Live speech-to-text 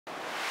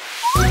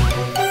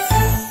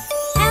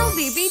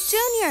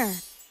here.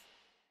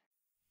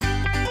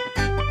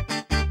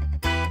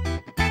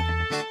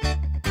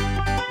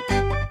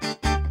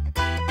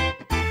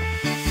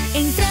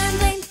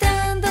 Entrando,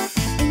 entrando,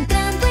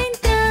 entrando,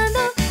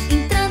 entrando,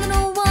 entrando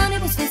no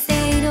ônibus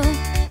festeiro.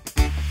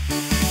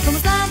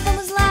 Vamos lá,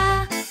 vamos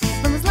lá,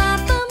 vamos lá,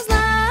 vamos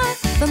lá,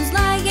 vamos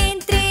lá e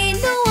entre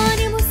no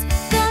ônibus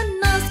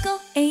conosco.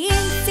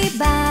 Esse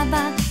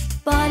Baba,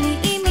 Polly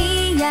e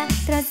Mia,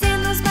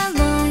 trazendo os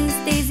balões,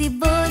 Daisy,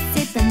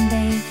 você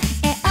também.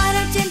 É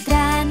hora de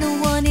entrar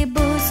no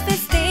ônibus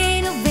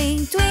festeiro.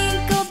 Vem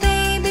Twinkle,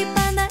 Baby,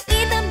 Panda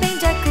e também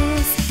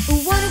Jacuz.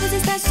 O ônibus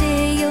está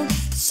cheio,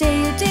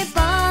 cheio de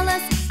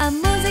bolas. A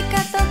música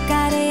a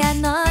tocar é a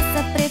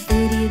nossa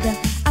preferida.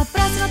 A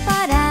próxima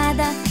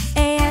parada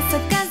é essa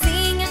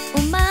casinha.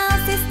 O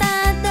mouse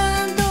está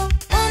dando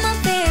uma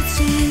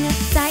festinha.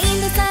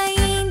 Saindo,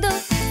 saindo,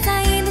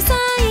 saindo,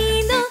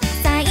 saindo,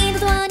 saindo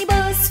do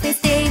ônibus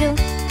festeiro.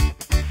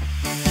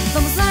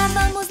 Vamos lá,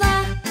 vamos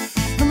lá,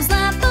 vamos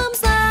lá,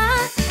 vamos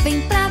lá.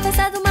 Vem pra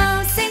festa do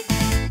mouse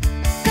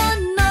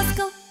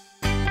conosco.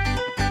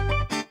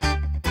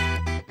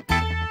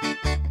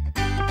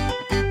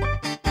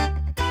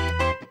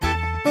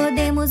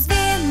 Podemos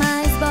ver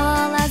mais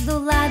bolas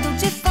do lado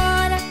de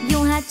fora e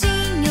um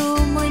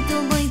ratinho muito,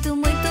 muito,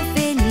 muito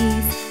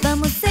feliz.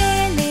 Vamos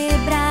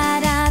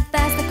celebrar, a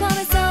festa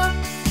começou.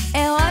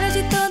 É hora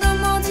de todo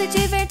mundo se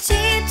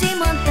divertir de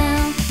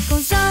montão, com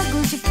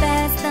jogos de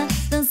festa,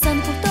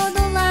 dançando por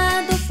todo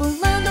lado,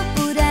 pulando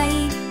por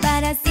aí,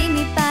 para cima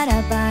e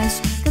para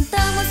baixo.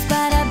 Cantamos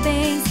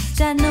parabéns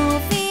já no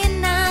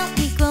final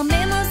e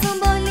comemos um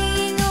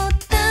bolinho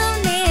tão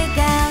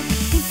legal.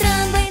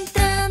 Entrando,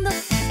 entrando,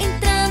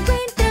 entrando,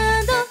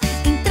 entrando,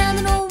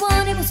 entrando no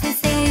ônibus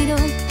festeiro.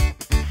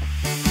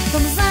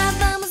 Vamos lá,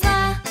 vamos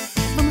lá,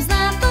 vamos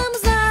lá,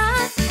 vamos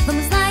lá,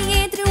 vamos lá e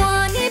entre o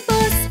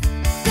ônibus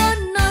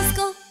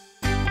conosco.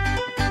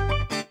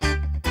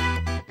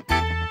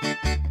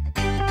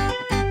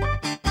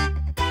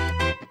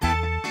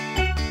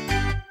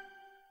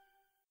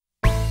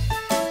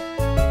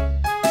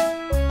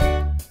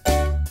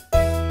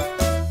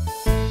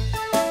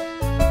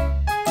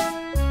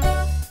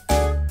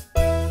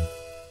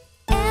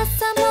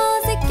 Essa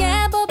música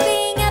é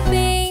bobinha,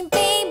 bem,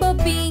 bem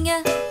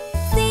bobinha.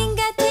 Sim,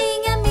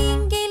 gatinha,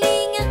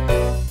 minguilinha,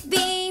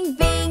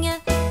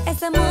 bimbinha.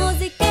 Essa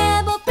música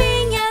é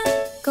bobinha.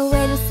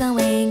 Coelhos são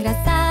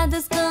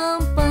engraçados,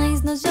 com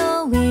pães nos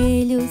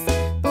joelhos,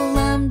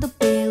 pulando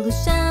pelo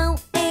chão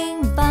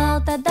em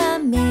volta da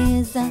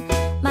mesa.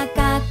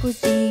 Macacos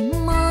e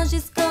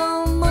monges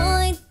com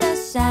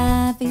muitas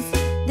chaves,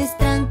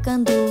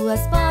 destrancando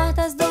as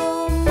portas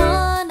do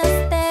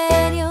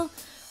monastério.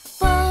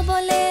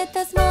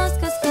 Borboletas,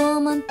 moscas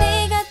com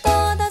manteiga,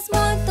 todas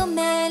muito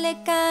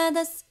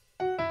melecadas.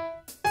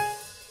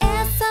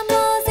 Essa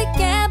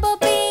música é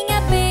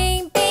bobinha,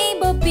 bem, bem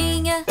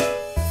bobinha.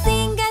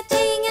 Sim,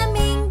 gatinha,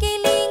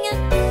 minguilinha,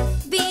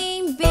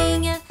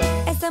 bimbinha.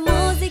 Essa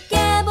música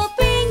é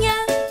bobinha.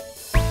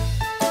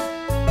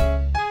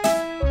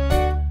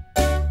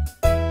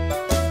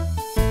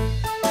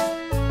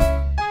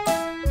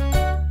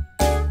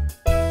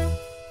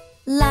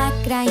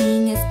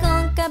 Lacrainhas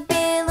com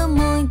cabelo,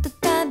 muito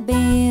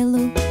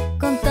cabelo,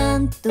 com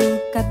tanto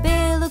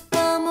cabelo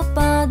como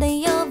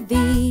podem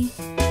ouvir.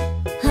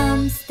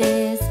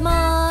 Hamsters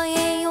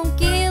moem 1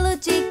 quilo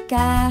de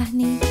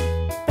carne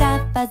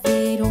pra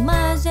fazer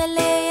uma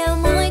geleia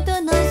muito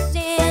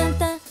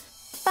nojenta.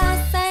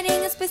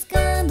 Passarinhos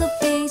pescando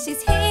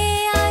peixes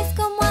reais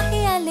como a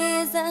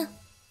realeza.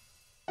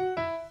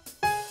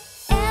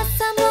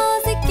 Essa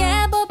música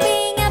é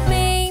bobinha,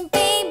 bem,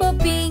 bem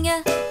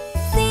bobinha.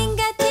 Sim,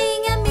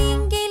 gatinha,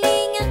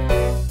 minguilinha,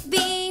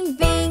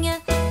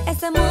 bimbinha.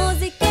 Essa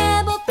música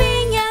é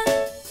bobinha.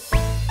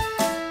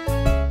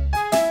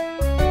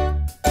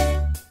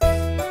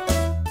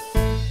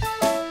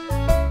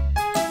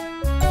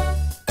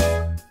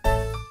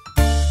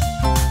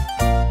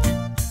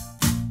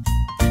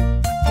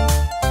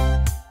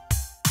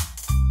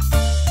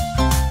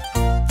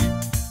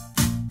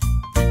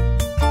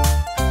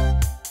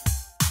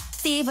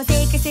 Se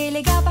você quer ser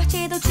legal,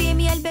 parte do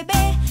time Bebe,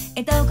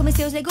 então come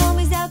seus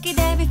legumes, é o que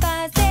deve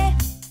fazer.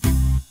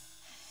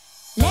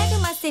 Leve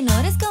umas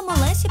cenouras como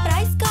lanche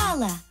pra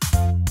escola.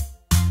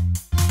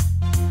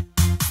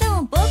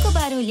 São um pouco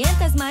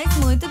barulhentas, mas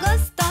muito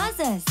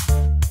gostosas.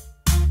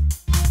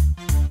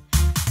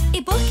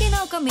 E por que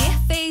não comer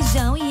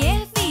feijão e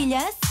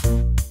ervilhas?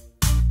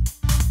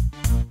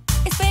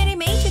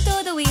 Experimente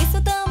tudo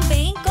isso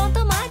também com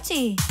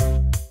tomate.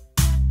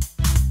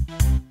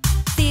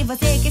 Se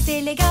você quer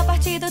ser legal,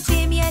 parte do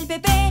time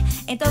Bebe,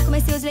 então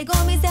come seus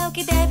legumes, é o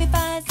que deve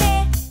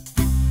fazer.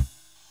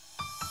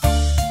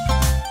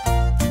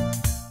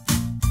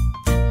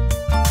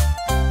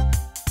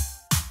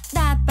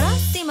 Da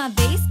próxima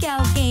vez que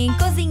alguém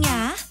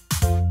cozinhar,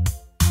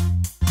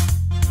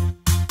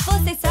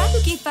 você sabe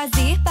o que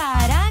fazer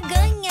para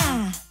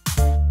ganhar.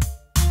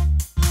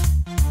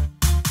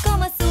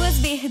 Coma suas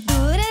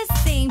verduras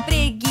sem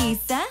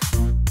preguiça.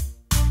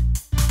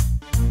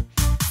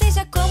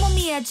 Seja como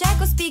Mia,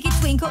 Jack, Pig,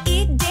 Twinkle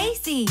e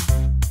Daisy.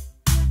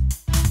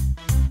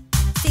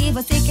 Se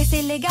você quer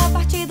ser legal,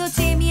 parte do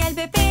time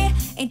LBP,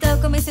 então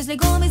comer seus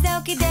legumes é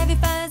o que deve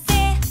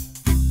fazer.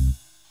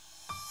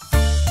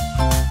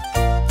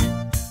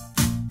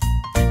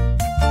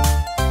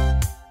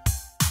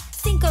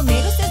 Sim,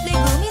 comer os seus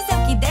legumes é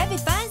o que deve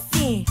fazer.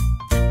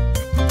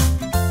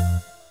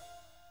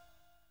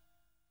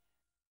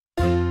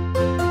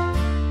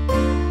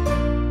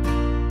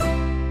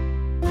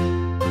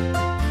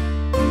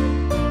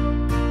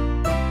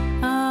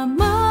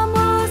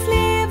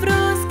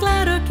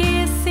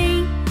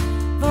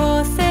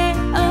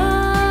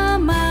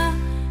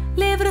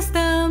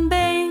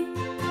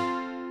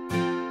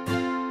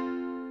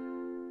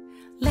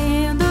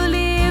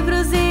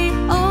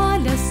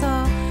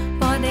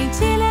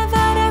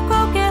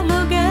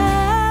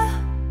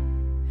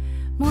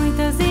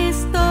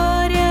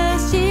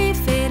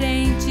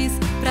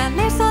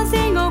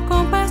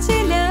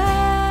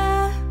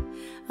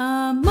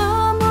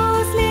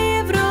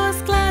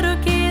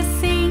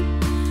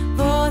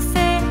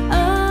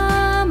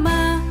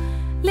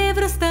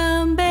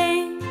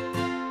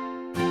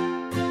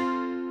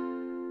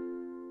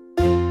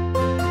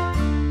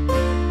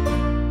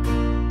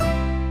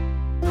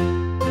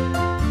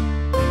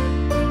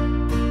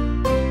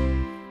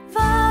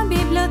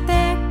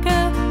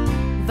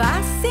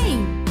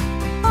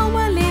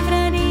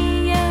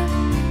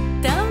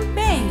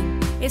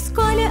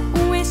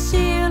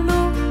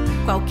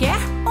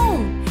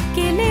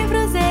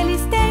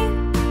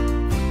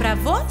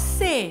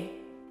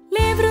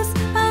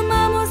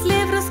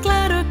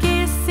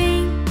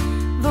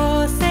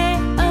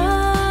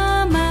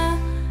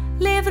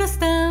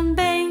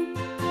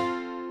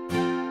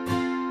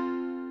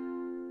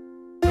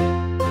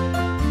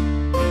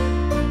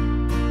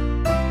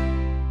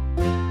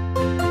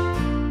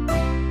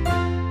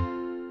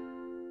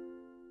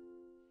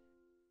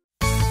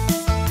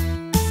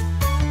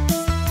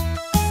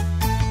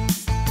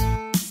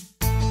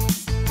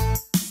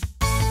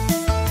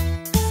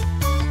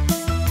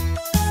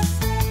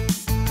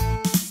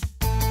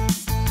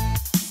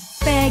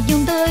 Pegue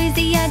 2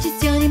 e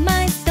adicione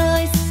mais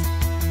 2.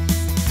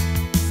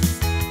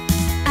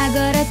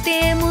 Agora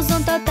temos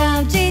um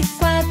total de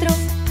 4.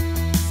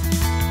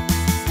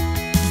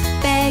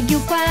 Pegue o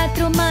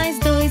 4 mais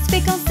 2,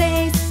 ficam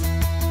 6.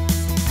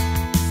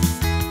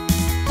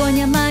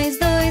 Ponha mais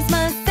 2,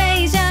 mas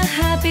seja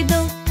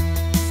rápido.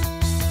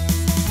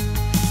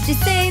 De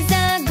 6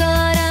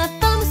 agora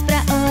vamos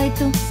pra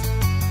 8.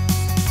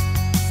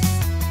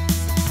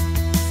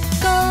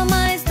 Com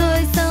mais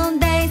 2 são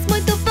 10,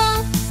 muito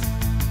bom.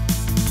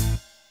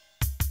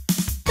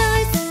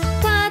 2,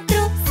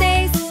 4,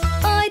 6,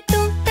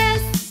 8,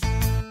 10.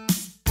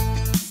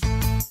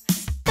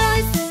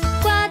 2,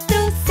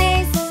 4,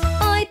 6,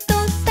 8,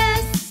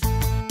 10.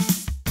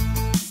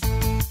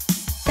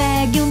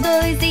 Pegue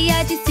 2 e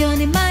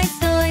adicione mais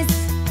 2.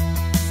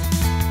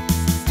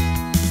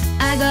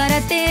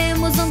 Agora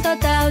temos um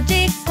total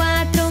de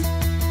 4.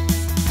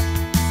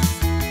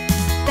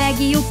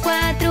 Pegue o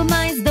 4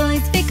 mais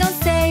 2, ficam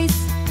 6.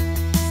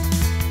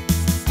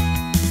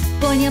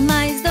 Ponha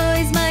mais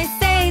 2, mas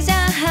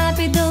seja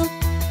rápido.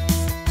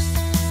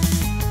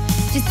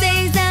 De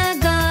 6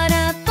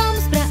 agora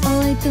vamos pra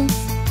 8.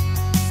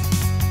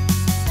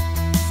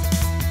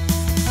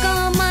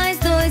 Com mais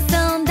 2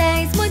 são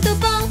 10, muito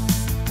bom.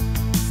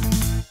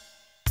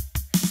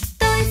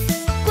 2,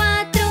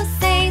 4,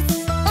 6,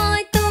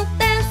 8,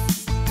 10.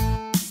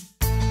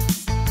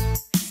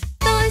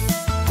 2,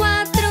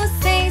 4,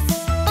 6,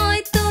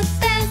 8,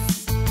 10.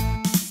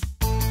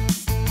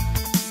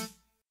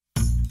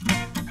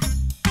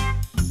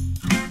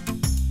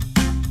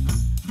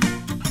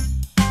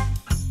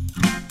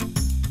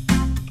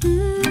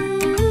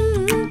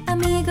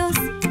 Amigos.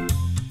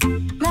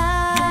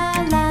 Lá,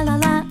 lá, lá,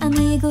 lá,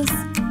 amigos.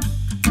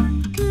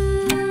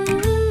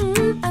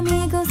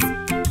 Amigos.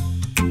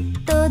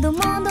 Todo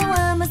mundo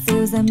ama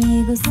seus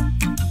amigos.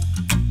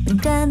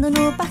 Brincando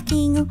no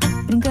parquinho,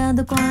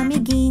 brincando com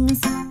amiguinhos,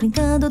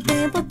 brincando o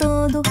tempo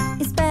todo,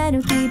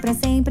 espero que pra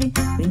sempre.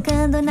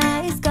 Brincando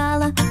na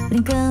escola,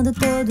 brincando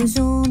todos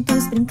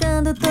juntos,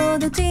 brincando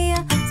todo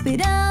dia,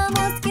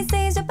 esperamos que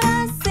seja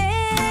pra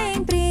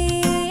sempre.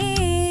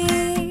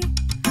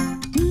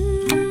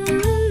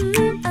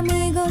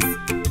 Amigos.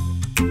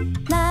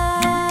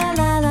 Lá,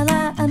 lá, lá,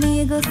 lá,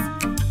 amigos.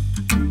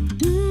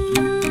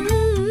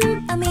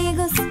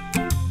 Amigos.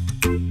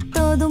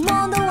 Todo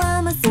mundo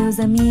ama seus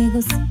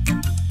amigos.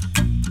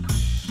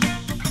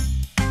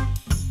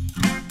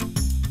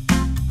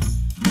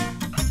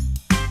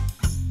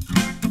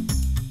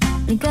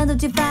 Brincando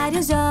de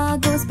vários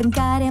jogos,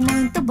 brincar é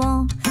muito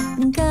bom.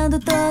 Brincando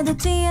todo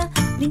dia,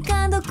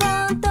 brincando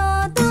com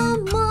todo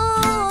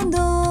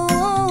mundo.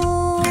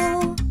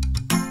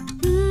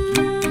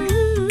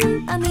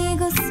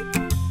 Amigos.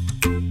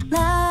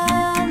 Lá,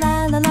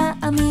 lá, lá, lá,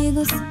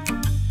 amigos.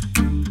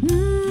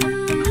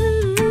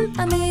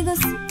 Amigos.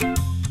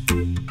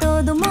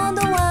 Todo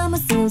mundo ama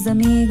seus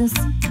amigos.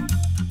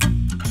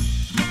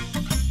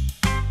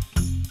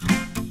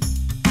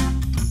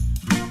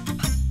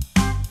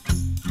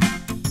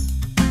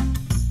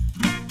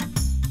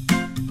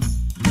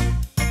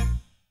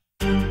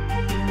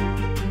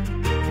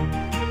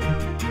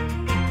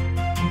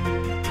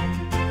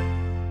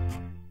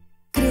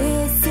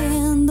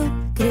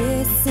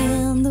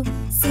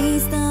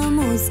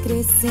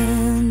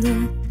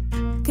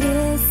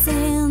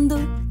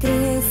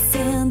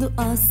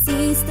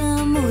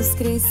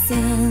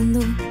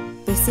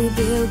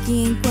 percebeu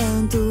que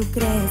enquanto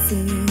cresce,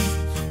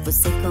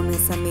 você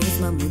começa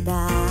mesmo a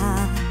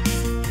mudar,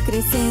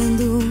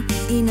 crescendo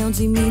e não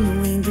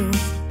diminuindo,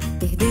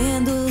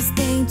 perdendo os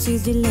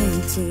dentes de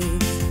leite.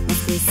 Mas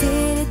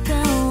crescer é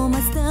tão,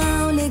 mas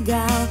tão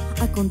legal,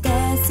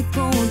 acontece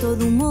com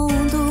todo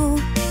mundo.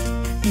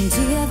 Um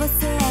dia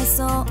você é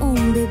só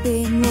um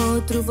bebê, no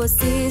outro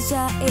você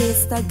já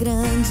está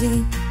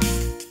grande.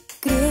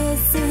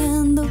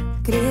 Crescendo,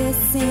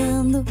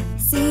 crescendo,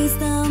 sim,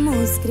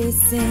 estamos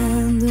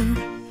crescendo.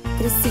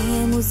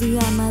 Crescemos e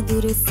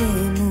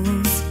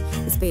amadurecemos,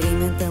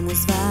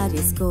 experimentamos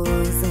várias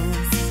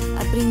coisas,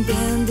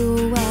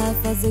 aprendendo a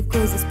fazer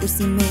coisas por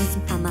si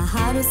mesmo,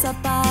 amarrar o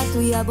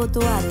sapato e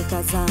abotoar o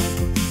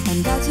casaco,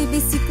 andar de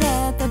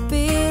bicicleta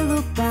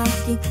pelo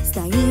parque,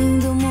 está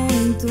indo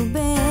muito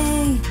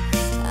bem,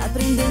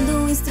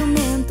 aprendendo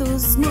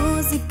instrumentos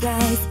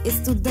musicais,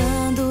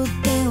 estudando o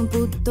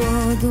tempo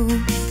todo.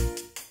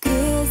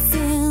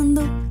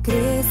 Crescendo,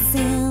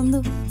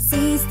 crescendo,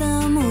 sim,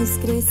 estamos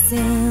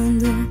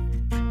crescendo.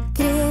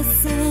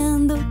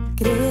 Crescendo,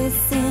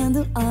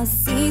 crescendo, oh,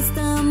 sim,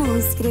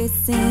 estamos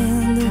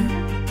crescendo.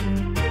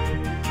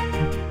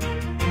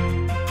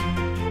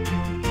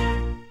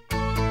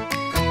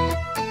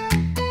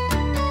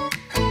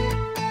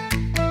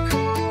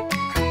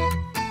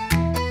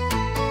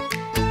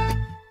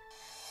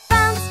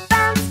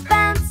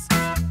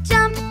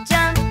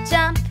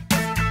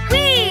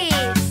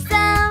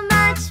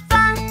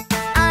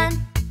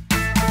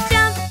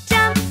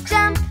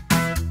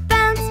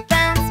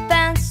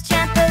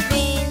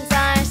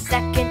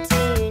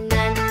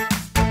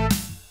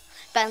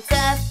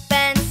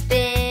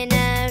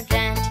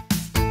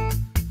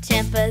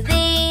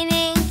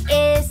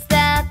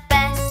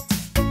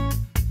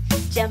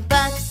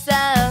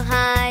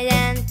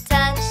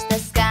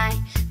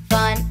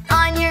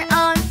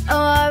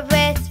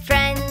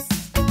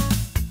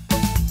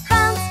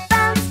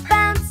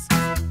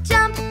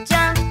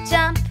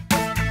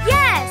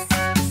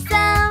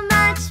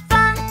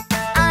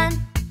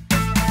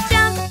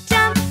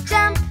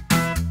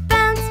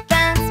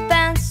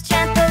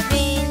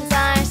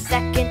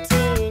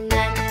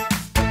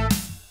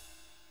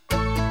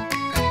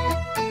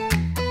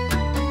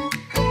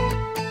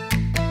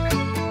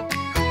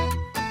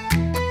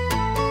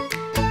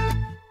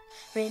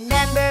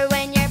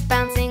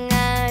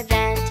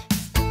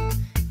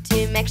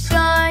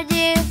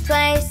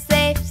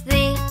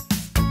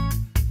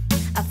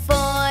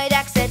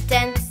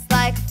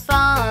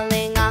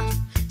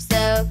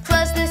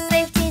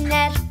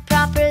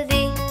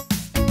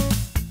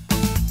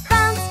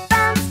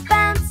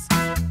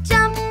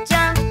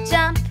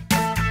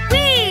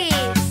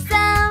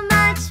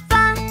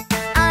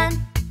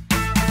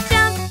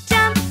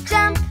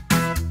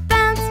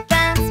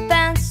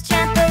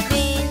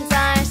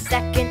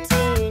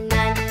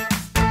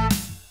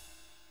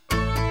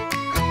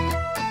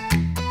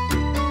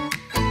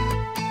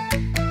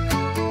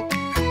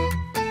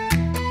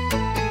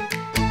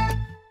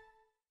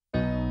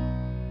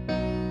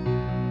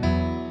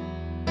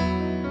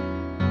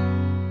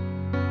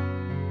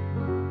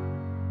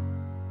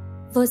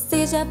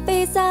 Você já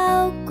fez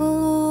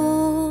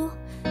algo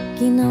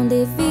que não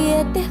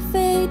devia ter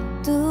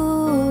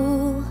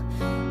feito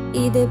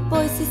e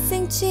depois se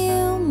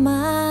sentiu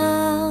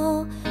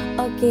mal.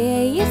 Ok,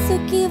 é isso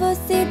que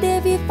você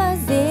deve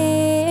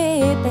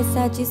fazer.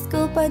 Peça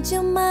desculpa de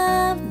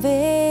uma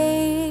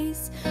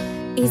vez.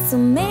 Isso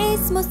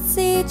mesmo,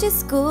 se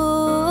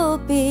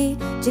desculpe.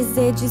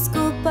 Dizer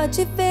desculpa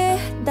de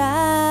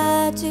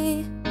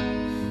verdade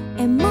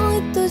é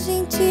muito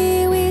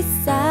gentil e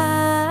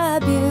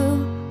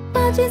sábio.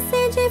 Pode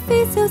ser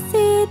difícil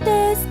se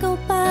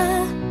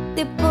desculpar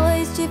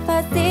depois de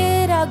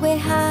fazer algo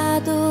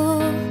errado.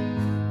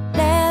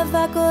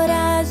 Leva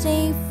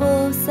coragem e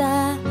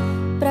força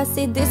pra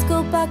se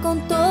desculpar com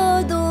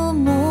todo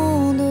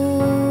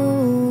mundo.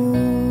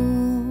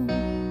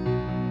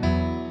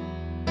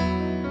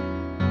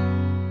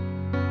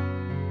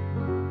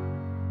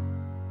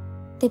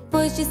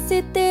 Depois de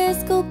se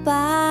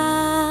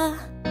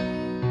desculpar,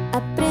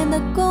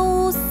 aprenda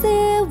com o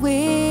seu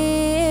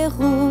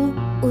erro.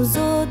 Os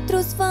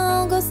outros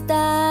vão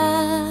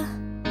gostar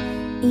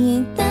e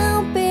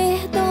então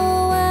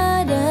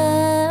perdoarão.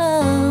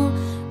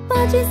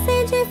 Pode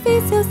ser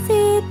difícil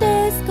se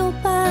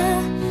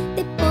desculpar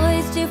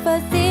depois de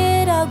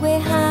fazer algo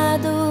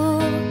errado.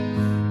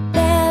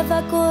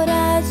 Leva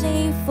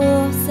coragem e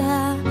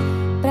força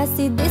pra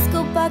se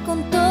desculpar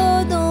com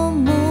todo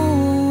mundo.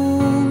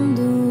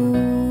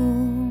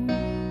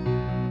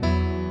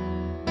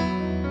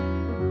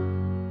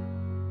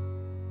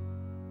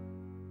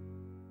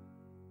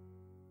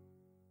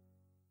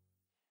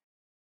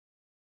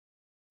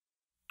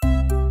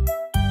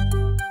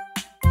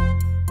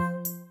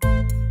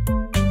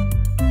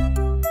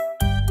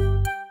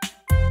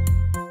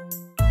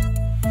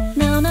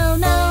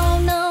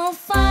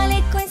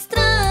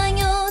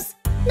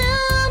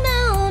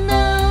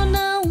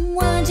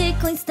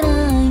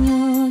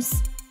 Estranhos.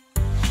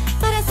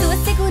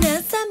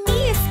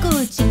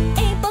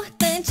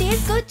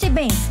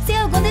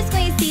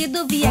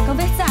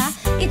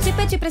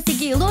 pede pra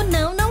segui-lo,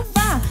 não, não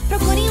vá.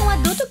 Procure um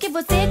adulto que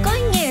você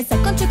conheça.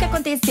 Conte o que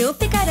aconteceu,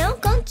 ficarão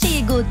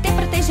contigo. Te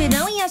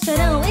protegerão e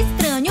acharão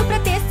estranho, pra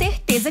ter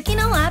certeza que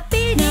não há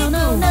perigo.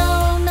 Não, não,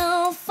 não,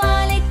 não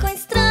fale com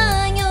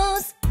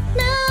estranhos.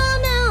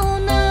 Não, não,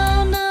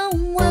 não,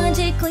 não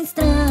ande com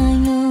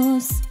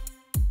estranhos.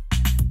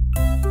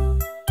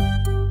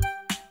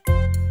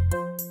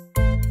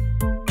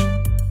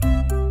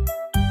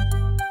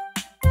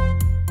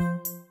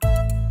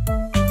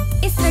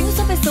 Estranhos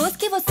são pessoas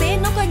que você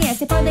não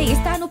conhece. Podem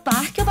estar no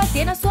parque ou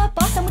bater na sua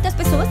porta. Muitas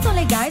pessoas são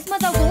legais,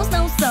 mas alguns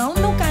não são.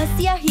 Nunca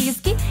se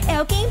arrisque,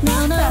 é o que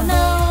importa. Não, não,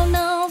 não,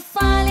 não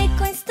fale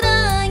com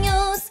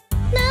estranhos.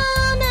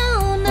 Não,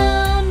 não,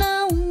 não,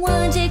 não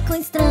ande com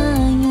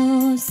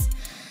estranhos.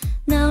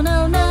 Não,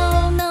 não,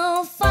 não,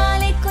 não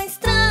fale com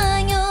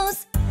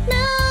estranhos.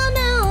 Não,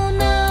 não,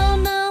 não,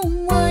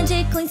 não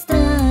ande com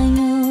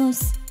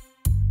estranhos.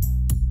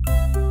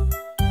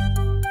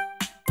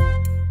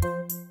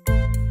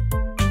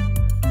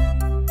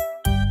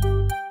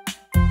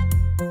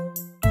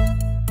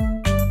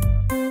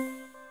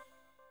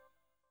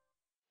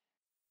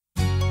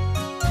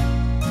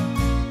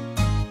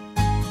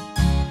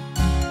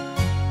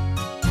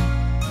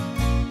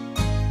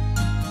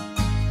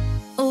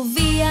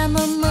 Ouvi a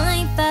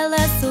mamãe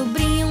falar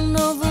sobre um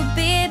novo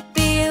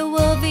bebê. Eu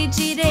ouvi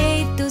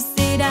direito,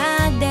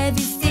 será,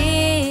 deve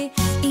ser.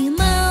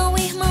 Irmão,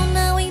 irmão,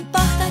 não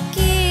importa,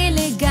 que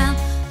legal.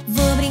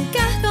 Vou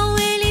brincar com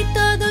ele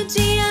todo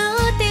dia,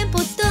 o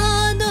tempo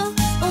todo.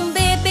 Um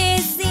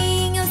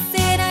bebezinho,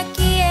 será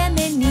que é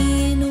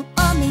menino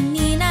ou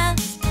menina?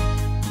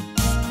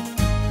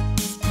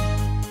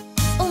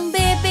 Um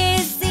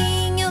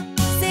bebezinho,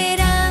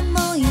 será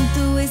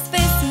muito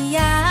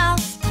especial.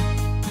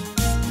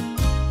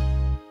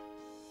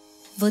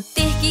 Vou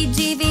ter que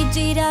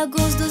dividir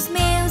alguns dos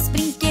meus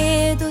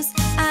brinquedos,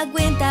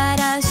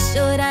 aguentar a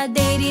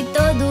choradeira e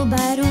todo o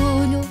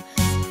barulho.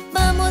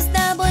 Vamos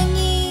dar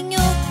banhinho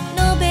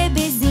no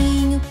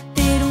bebezinho.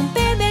 Ter um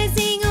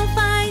bebezinho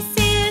vai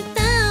ser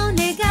tão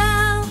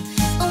legal.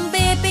 Um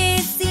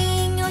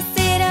bebezinho,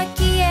 será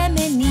que é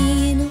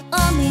menino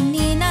ou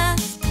menina?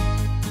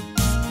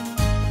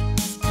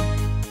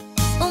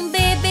 Um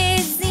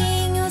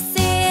bebezinho,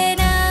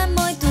 será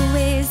muito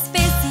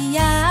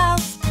especial.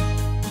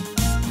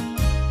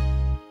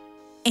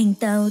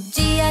 Então o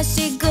dia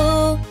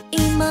chegou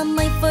e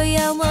mamãe foi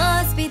ao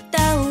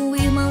hospital. O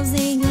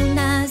irmãozinho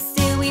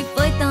nasceu e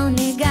foi tão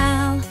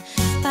legal.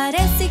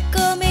 Parece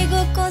comigo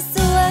com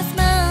suas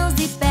mãos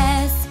e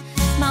pés.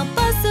 Mal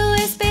posso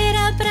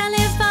esperar pra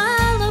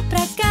levá-lo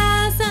pra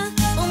casa.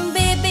 Um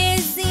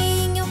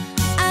bebezinho,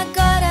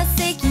 agora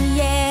sei que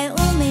é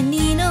um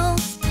menino.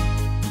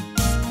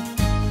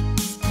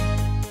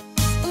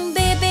 Um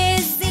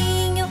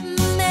bebezinho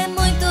é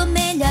muito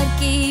melhor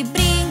que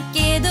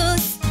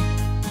brinquedos.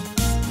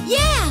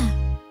 Yeah!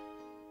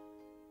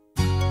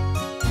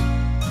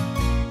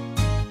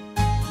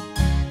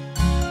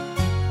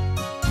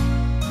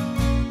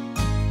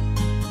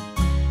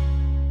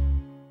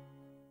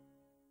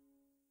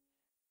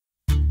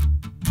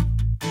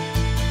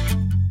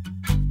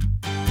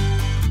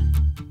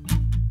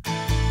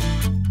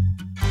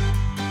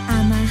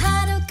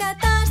 Amarrar o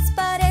cadarço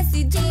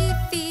parece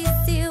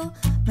difícil,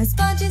 mas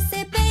pode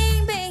ser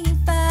bem, bem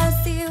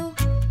fácil.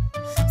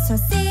 Só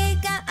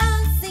siga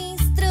as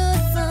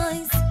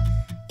instruções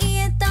e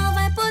então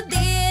vai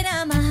poder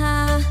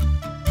amarrar.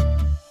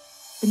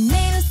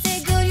 Primeiro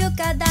segure o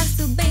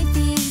cadarço bem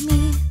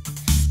firme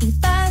e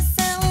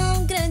faça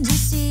um grande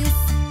X.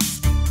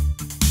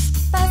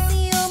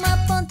 Passe uma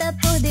ponta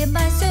por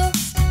debaixo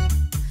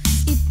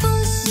e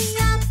puxe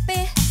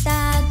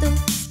apertado.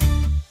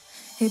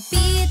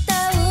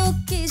 Repita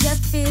o que já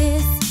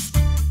fez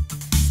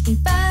e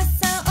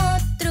faça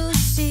outro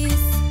X.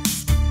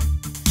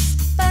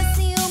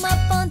 Passe uma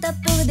ponta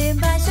por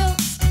debaixo,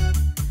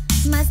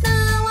 mas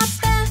não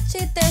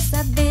aperte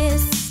dessa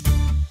vez.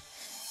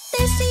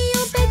 Deixe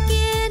um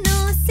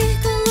pequeno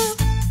círculo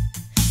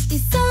e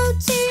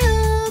solte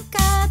o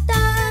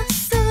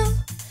cadarço.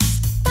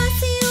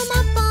 Passe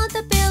uma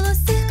ponta pelo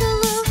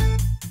círculo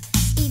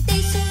e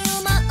deixe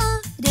uma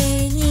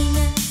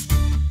orelhinha.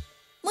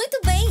 Muito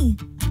bem!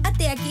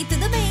 Até aqui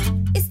tudo bem.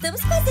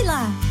 Estamos quase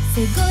lá.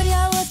 Segure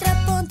a outra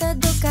ponta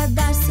do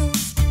cadarço.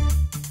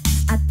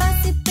 A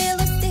passe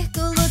pelo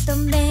círculo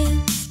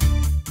também.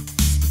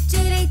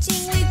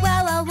 Direitinho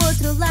igual ao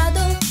outro lado.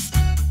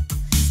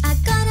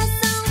 Agora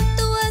são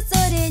duas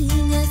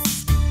orelhinhas.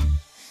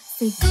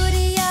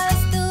 Segure as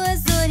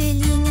duas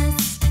orelhinhas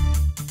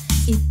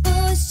e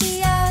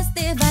puxe-as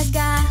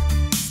devagar.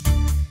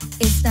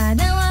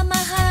 Estarão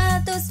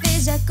amarrados,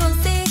 veja,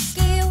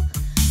 conseguiu.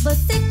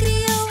 Você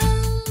criou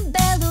um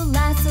belo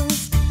laço.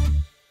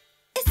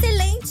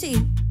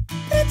 Excelente!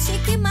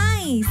 Pratique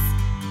mais.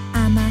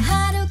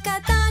 Amarrar o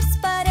cadarço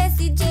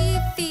parece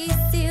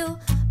difícil,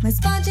 mas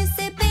pode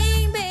ser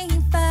bem, bem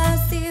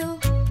fácil.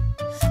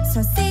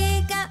 Só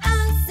siga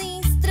as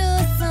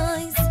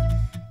instruções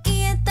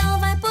e então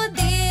vai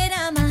poder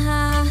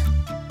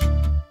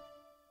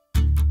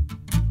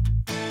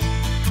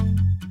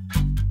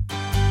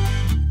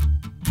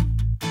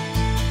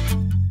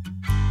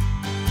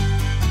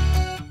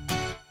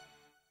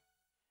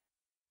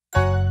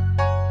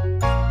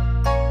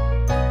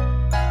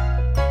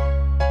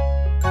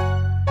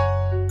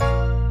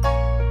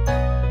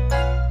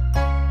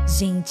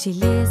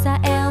Gentileza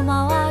é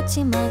uma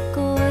ótima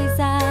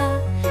coisa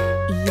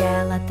e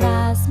ela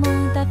traz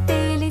muita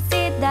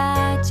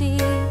felicidade.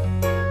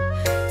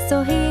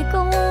 Sorrir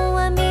com um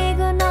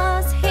amigo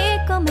nós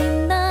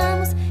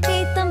recomendamos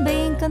e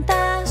também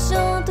cantar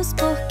juntos,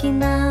 por que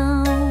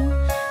não?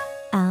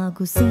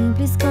 Algo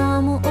simples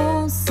como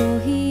um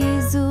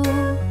sorriso,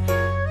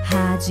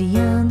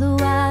 radiando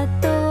a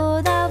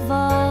toda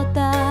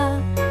volta,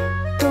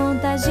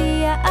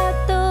 contagia a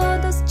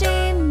todos,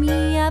 de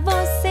mim a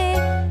você,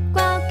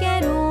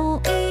 qualquer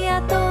um e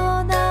a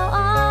toda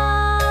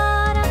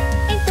hora.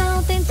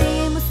 Então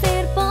tentemos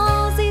ser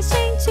bons e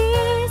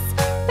gentis,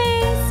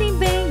 pensem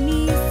bem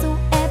nisso,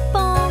 é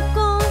bom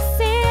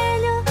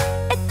conselho,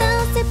 é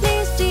tão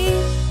simples de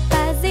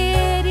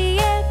fazer e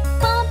é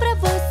bom pra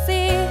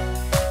você.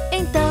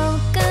 Então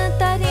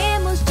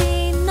cantaremos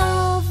de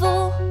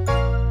novo.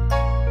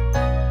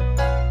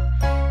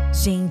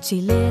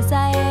 Gentileza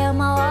é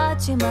uma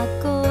ótima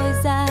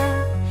coisa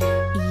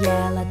e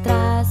ela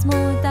traz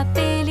muita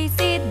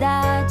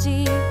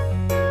felicidade.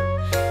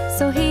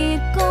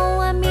 Sorrir com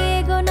um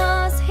amigo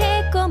nós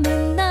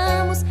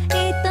recomendamos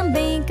e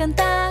também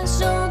cantar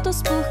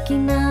juntos, por que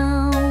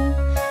não?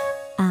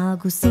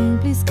 Algo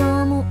simples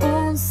como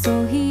um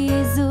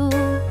sorriso,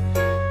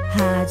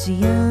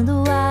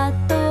 radiando a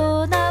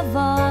toda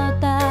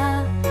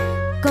volta,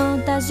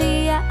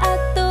 contagia a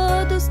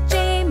todos,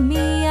 de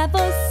mim a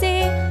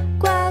você,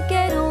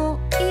 qualquer um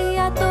e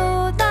a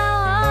toda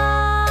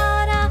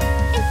hora.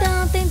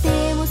 Então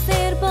tentemos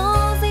ser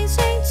bons e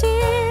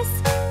gentis,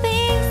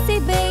 pense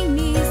bem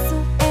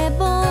nisso, é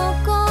bom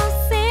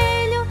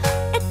conselho,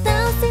 é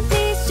tão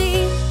simples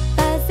de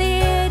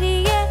fazer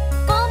e é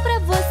bom pra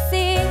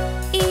você.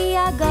 E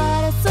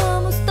agora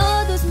somos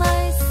todos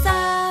mais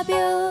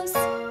sábios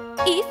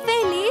e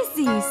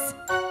felizes.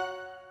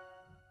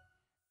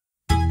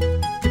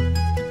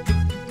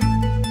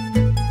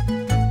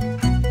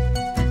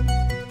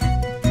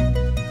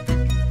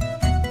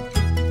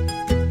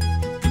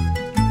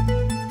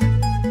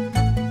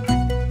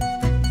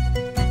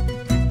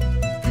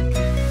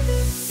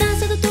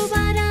 Dança do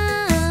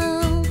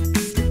tubarão,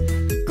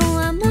 com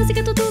a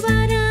música do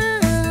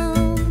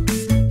tubarão.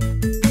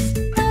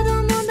 Todo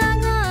mundo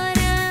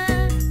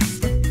agora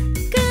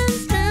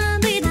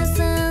cantando e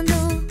dançando.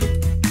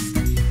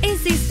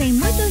 Existem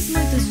muitos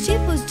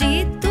tipos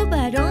de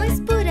tubarões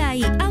por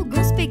aí.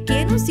 Alguns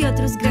pequenos e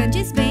outros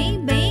grandes,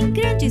 bem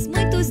grandes.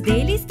 Muitos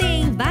deles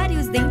têm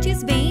vários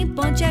dentes bem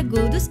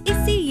pontiagudos. E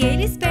se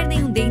eles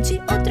perdem um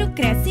dente, outro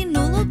cresce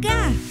no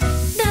lugar.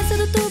 Dança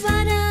do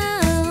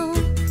tubarão,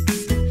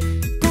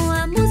 com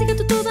a música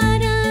do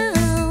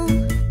tubarão.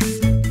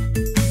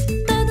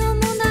 Todo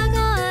mundo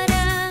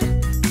agora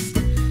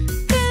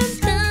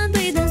cantando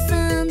e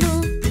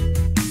dançando.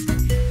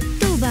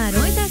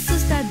 Tubarões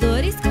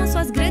assustadores com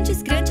suas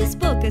grandes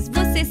bocas.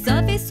 Você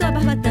só vê sua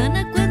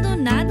barbatana quando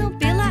nadam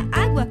pela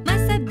água.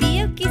 Mas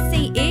sabia que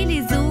sem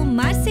eles o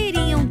mar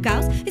seria um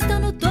caos? Estão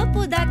no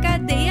topo da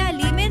cadeia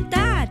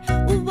alimentar.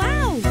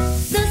 Uau!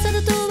 Dança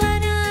do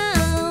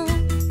tubarão,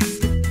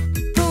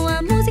 com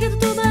a música do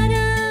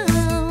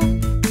tubarão.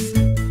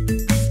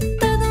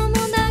 Todo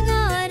mundo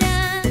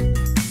agora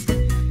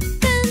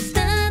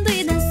cantando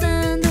e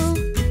dançando.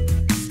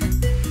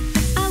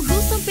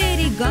 Alguns são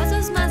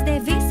perigosos, mas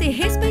devem ser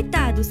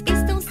respeitados.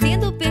 Estão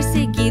sendo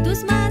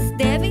perseguidos, mas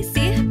devem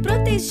ser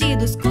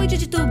protegidos. Cuide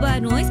de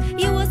tubarões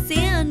e o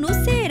oceano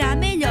será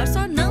melhor.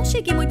 Só não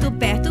chegue muito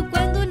perto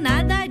quando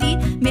nadar e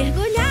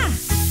mergulhar.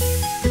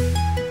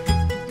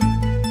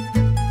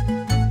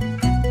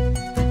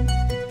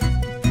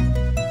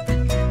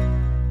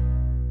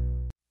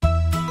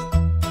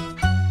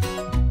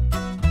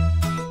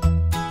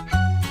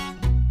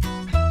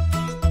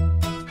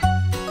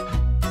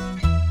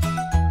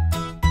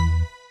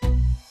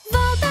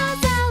 Volta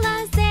às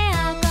aulas é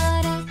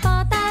agora,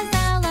 volta às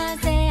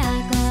aulas é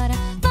agora,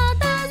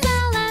 volta às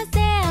aulas é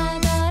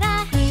agora.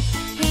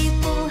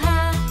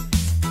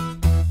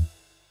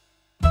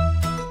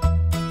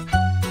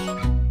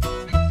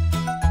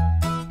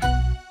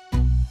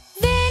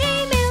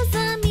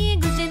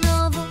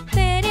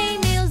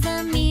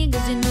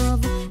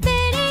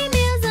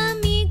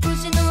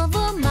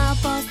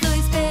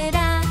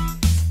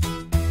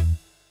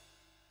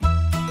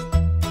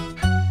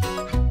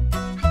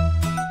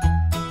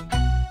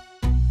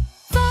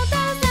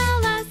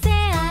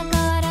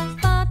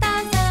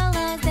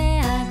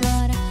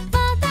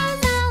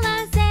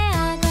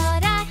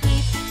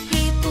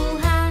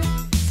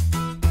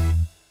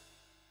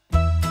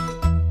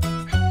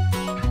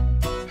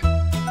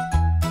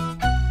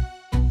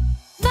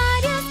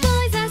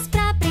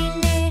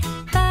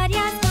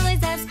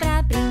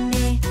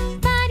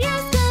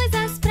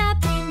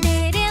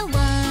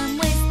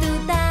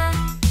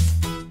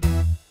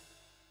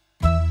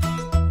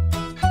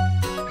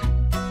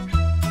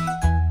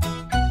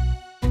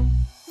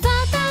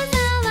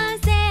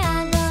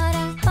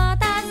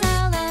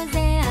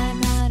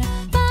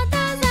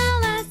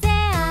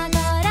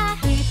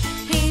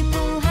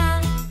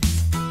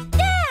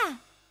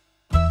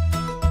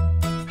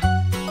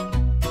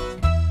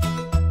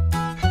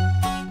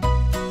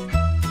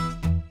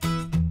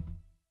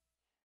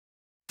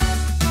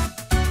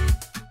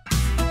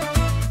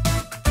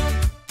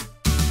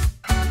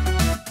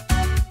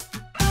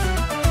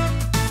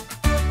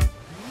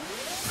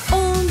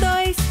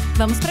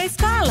 vamos pra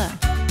escola.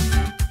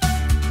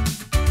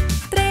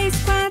 3,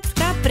 4,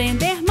 pra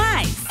aprender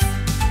mais.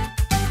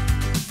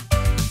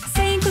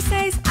 5,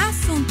 6,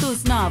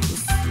 assuntos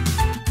novos.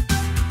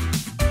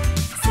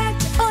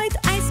 7, 8,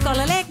 a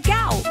escola é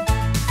legal.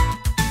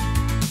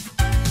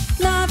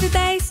 9,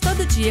 10,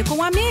 todo dia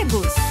com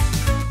amigos.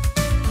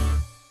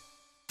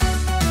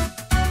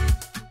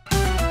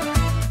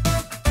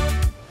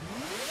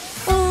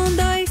 1,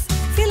 2,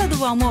 fila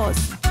do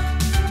almoço.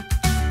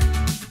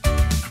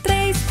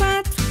 3,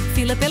 4,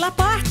 fila pela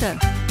porta.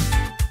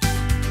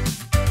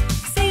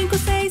 5,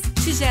 6,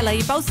 tigela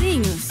e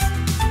pauzinhos.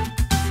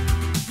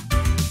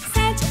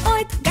 7,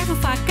 8, garfo,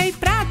 faca e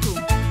prato.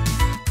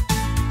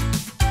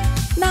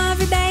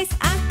 9, 10,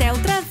 até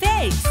outra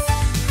vez.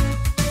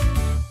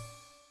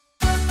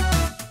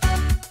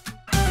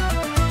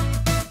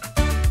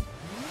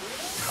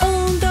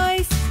 1,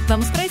 2,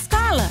 vamos pra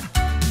escola.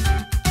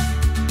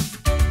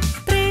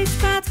 3,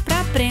 4,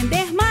 pra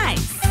aprender mais.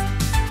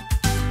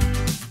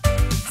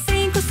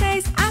 5,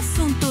 6,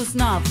 assuntos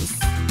novos.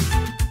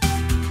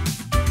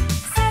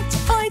 7,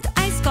 8,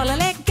 a escola é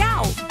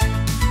legal.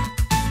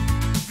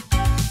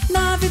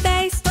 9,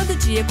 10, todo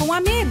dia com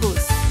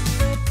amigos.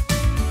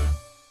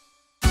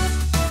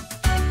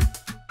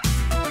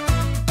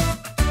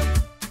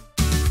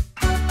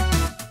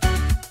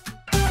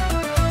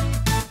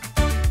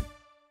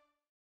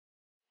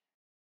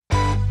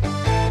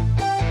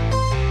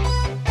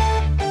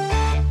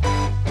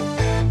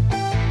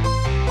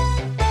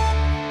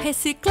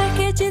 Reciclar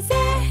quer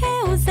dizer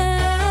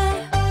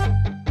reusar.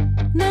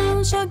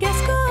 Não jogue as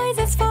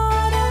coisas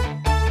fora.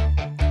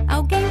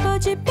 Alguém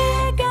pode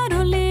pegar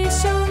o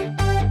lixo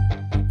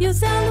e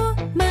usá-lo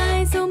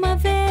mais uma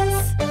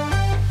vez.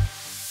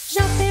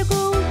 Já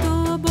pegou um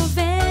tubo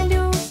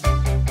velho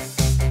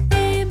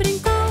e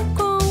brincou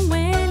com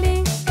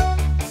ele?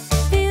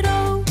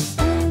 Virou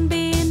um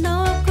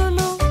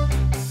binóculo.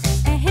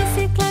 É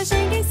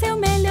reciclagem em seu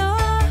melhor.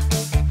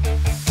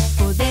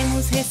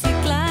 Podemos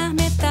reciclar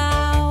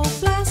metal,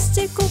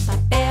 plástico,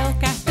 papel,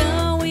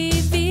 cartão e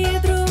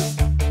vidro.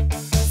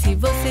 Se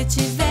você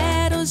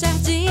tiver um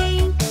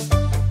jardim,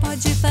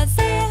 pode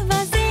fazer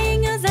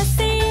vasinhos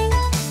assim.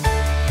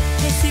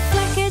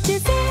 Reciclar quer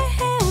dizer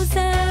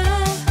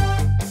reusar.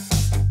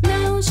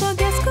 Não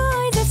jogue as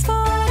coisas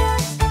fora.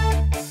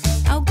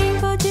 Alguém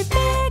pode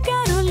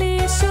pegar o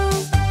lixo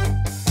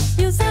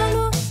e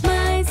usá-lo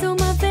mais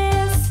uma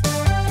vez.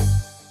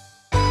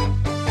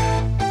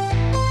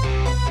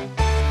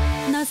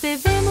 Nós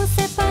devemos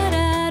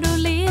separar o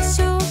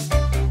lixo,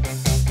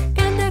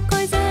 cada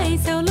coisa em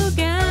seu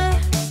lugar.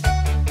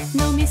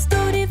 Não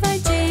misture, vai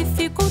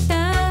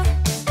dificultar.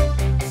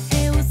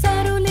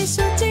 Reusar o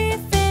lixo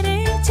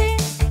diferente.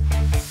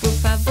 Por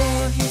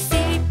favor,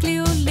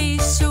 recicle o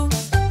lixo.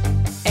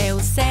 É o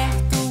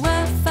certo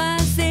a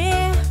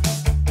fazer.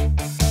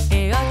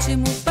 É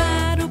ótimo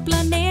para o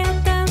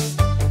planeta,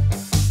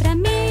 pra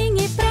mim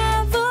e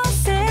pra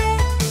você.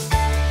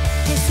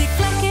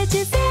 Reciclar quer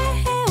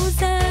dizer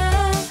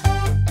reusar.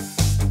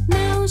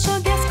 Não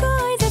jogue as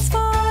coisas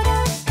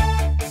fora.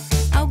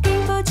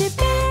 Alguém pode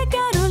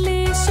pegar o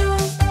lixo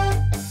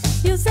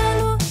e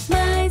usá-lo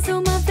mais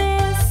uma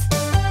vez.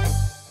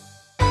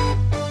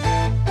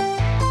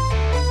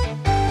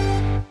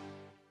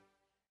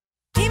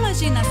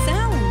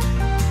 Imaginação?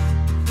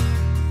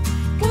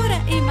 Pura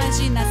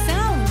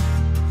imaginação?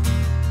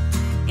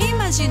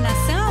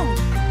 Imaginação?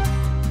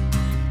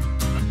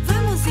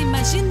 Vamos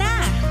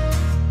imaginar.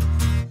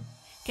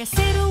 Quer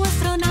ser um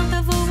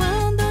astronauta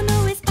voando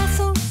no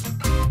espaço?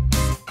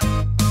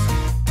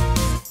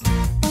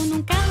 Ou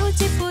num carro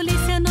de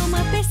polícia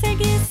numa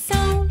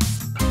perseguição?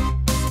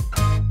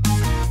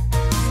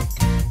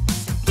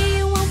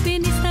 E um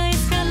alpinista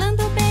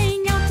escalando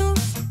bem alto?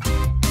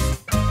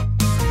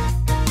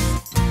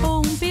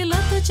 Ou um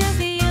piloto de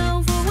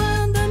avião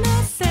voando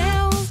no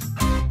céu?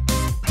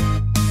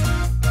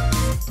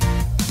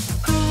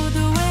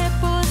 Tudo é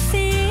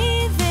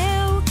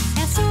possível,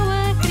 é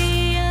sua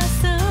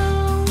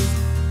criação.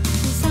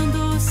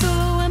 Usando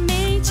sua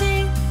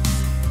mente,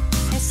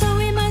 é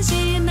sua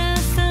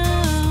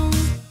imaginação.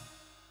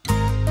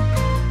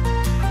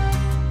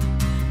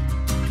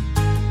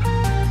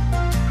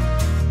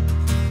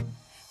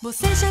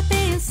 Você já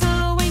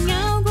pensou em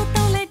algo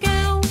tão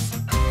legal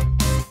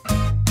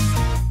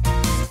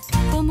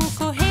como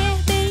correr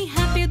bem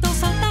rápido ou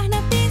saltar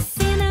na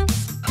piscina?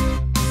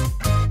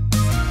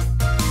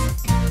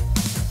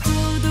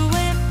 Tudo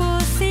é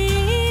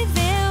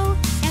possível,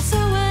 é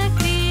sua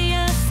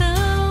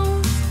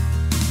criação.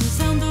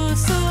 Usando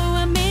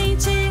sua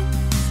mente,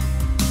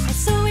 é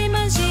sua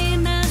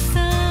imaginação.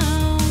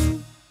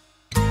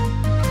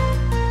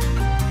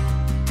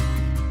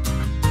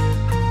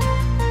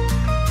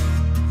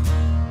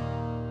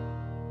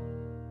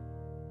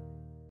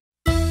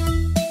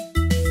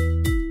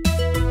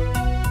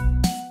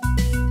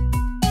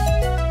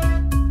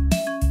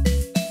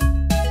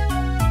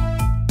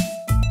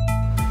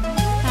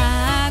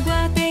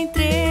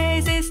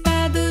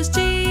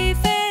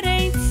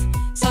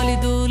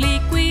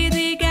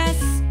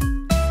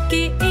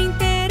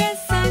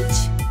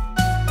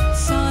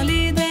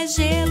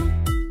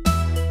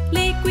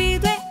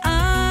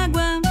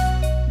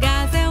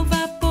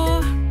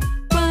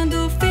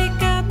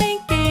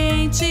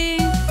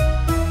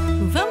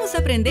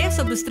 aprender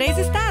sobre os 3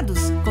 estados,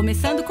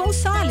 começando com o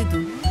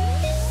sólido.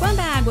 Quando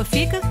a água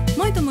fica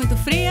muito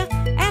fria,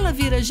 ela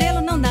vira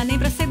gelo, não dá nem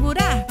pra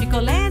segurar.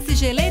 Picolés e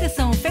geleiras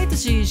são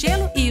feitos de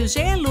gelo e o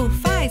gelo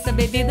faz a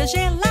bebida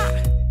gelar.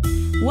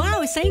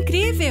 Uau, isso é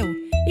incrível!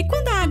 E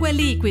quando a água é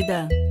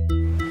líquida?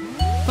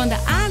 Quando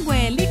a água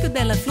é líquida,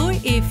 ela flui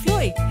e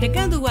flui,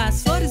 regando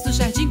as flores do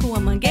jardim com a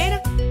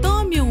mangueira.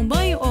 Tome um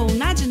banho ou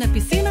nade na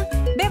piscina,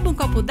 beba um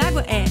copo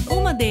d'água, é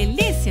uma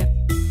delícia.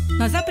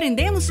 Nós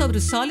aprendemos sobre o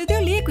sólido e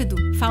o líquido,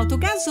 falta o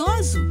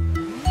gasoso.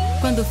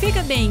 Quando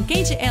fica bem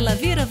quente, ela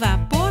vira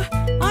vapor.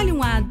 Olhe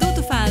um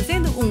adulto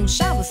fazendo um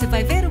chá, você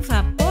vai ver o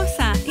vapor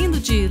saindo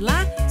de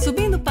lá,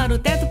 subindo para o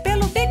teto.